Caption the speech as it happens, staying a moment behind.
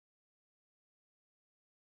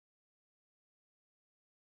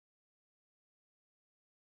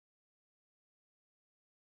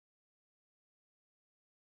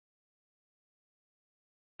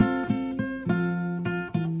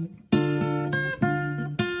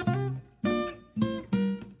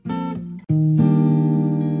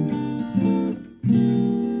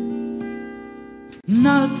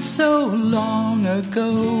so long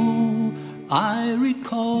ago, I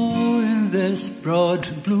recall in this broad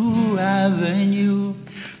blue avenue,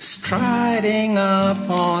 striding up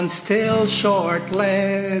on still short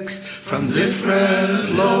legs from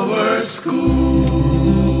different lower schools,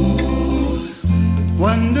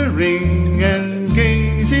 wondering and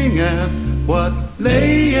gazing at what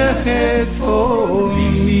lay ahead for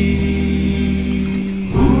me.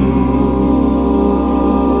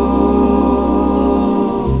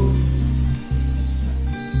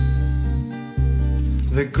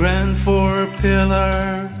 The grand four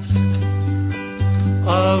pillars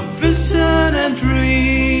of vision and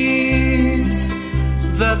dreams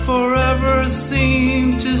that forever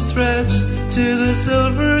seem to stretch to the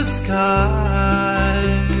silver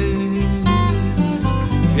skies.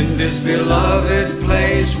 In this beloved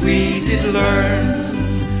place we did learn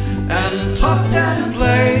and taught and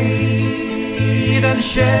played and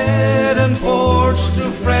shared and forged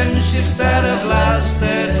through friendships that have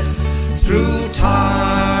lasted through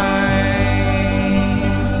time.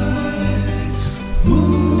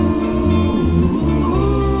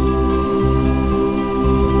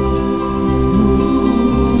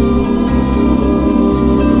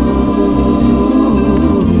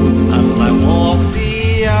 As I walk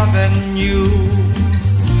the avenue,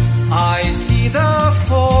 I see the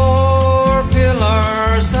four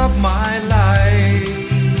pillars of my life.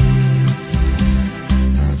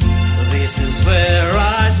 This is where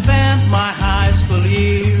I spent my high school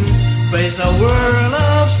years, faced a world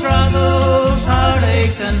of struggles,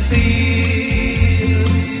 heartaches and fears.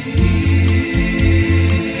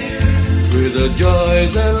 With the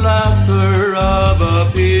joys and laughter of our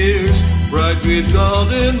peers, bright with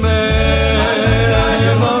golden memories.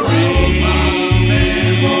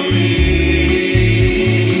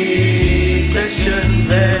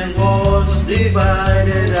 Sections and walls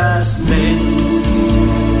divided us men,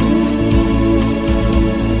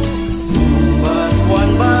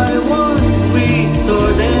 one by one we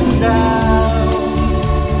tore them down,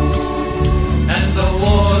 and the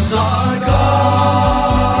wars are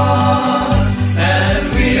gone, and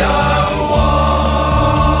we are one,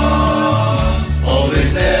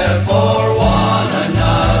 always there for one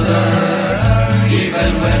another,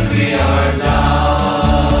 even when we are down.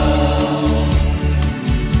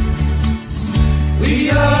 We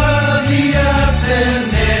are the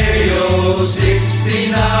Ateneo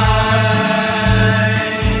 69.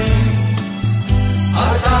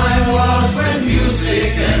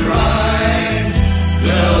 Music and rhyme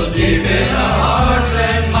dwell deep in our hearts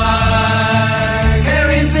and minds,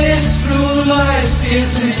 carrying this through life's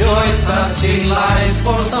tears and joys, touching lives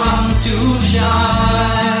for sun to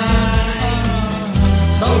shine.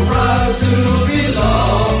 So proud to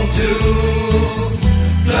belong to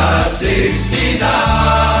Class 69.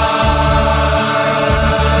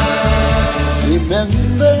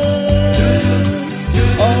 Remember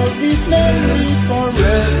all these memories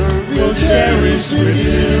forever we'll cherish with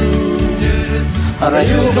you.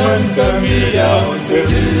 Harayuman kami ang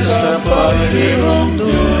permis sa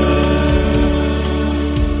pagkirumdo.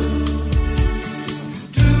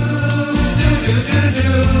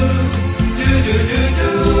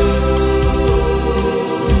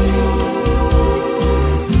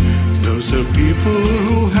 Those are people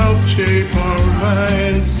who help shape our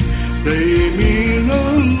minds. They mean a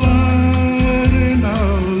lot in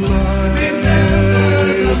our lives.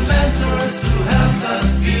 remember the mentors who helped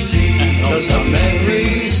us believe, and those are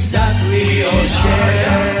memories that we all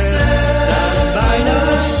share, that bind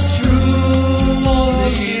us through all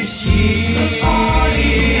these years.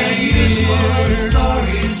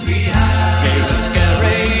 Stories we have made us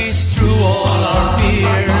courage through all our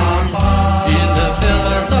fears, in the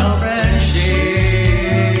pillars of friendship.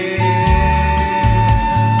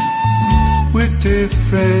 With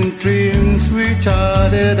different dreams we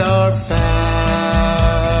charted our path,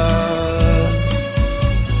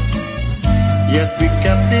 yet we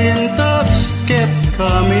kept in touch, kept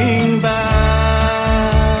coming back.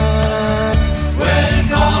 When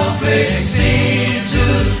conflicts seem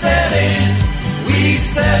to set in, we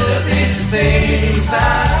settle these things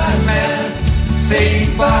as men.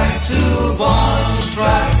 Think back to bonds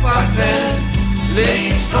struck back then,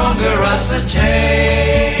 linked stronger as a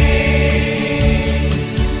chain.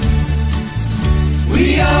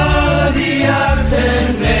 We are the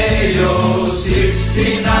Ateneo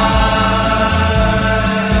 69.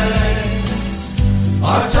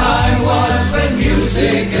 Our time was when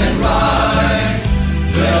music and rhyme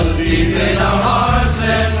dwelled deep in our hearts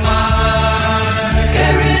and minds.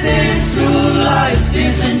 Carry this through life's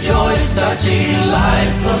tears and joys, touching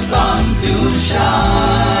life for sun to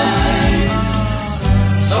shine.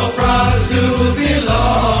 So proud to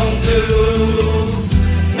belong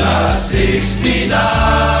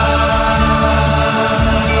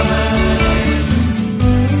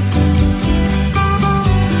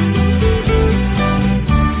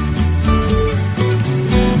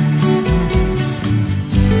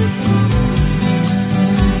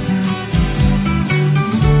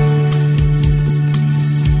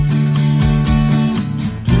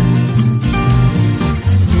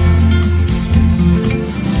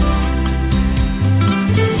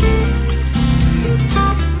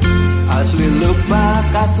As we look back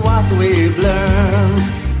at what we've learned,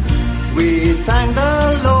 we thank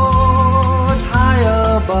the Lord high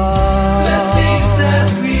above. Blessings that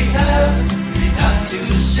we have to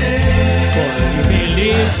share. For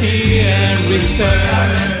humility and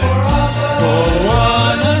respect.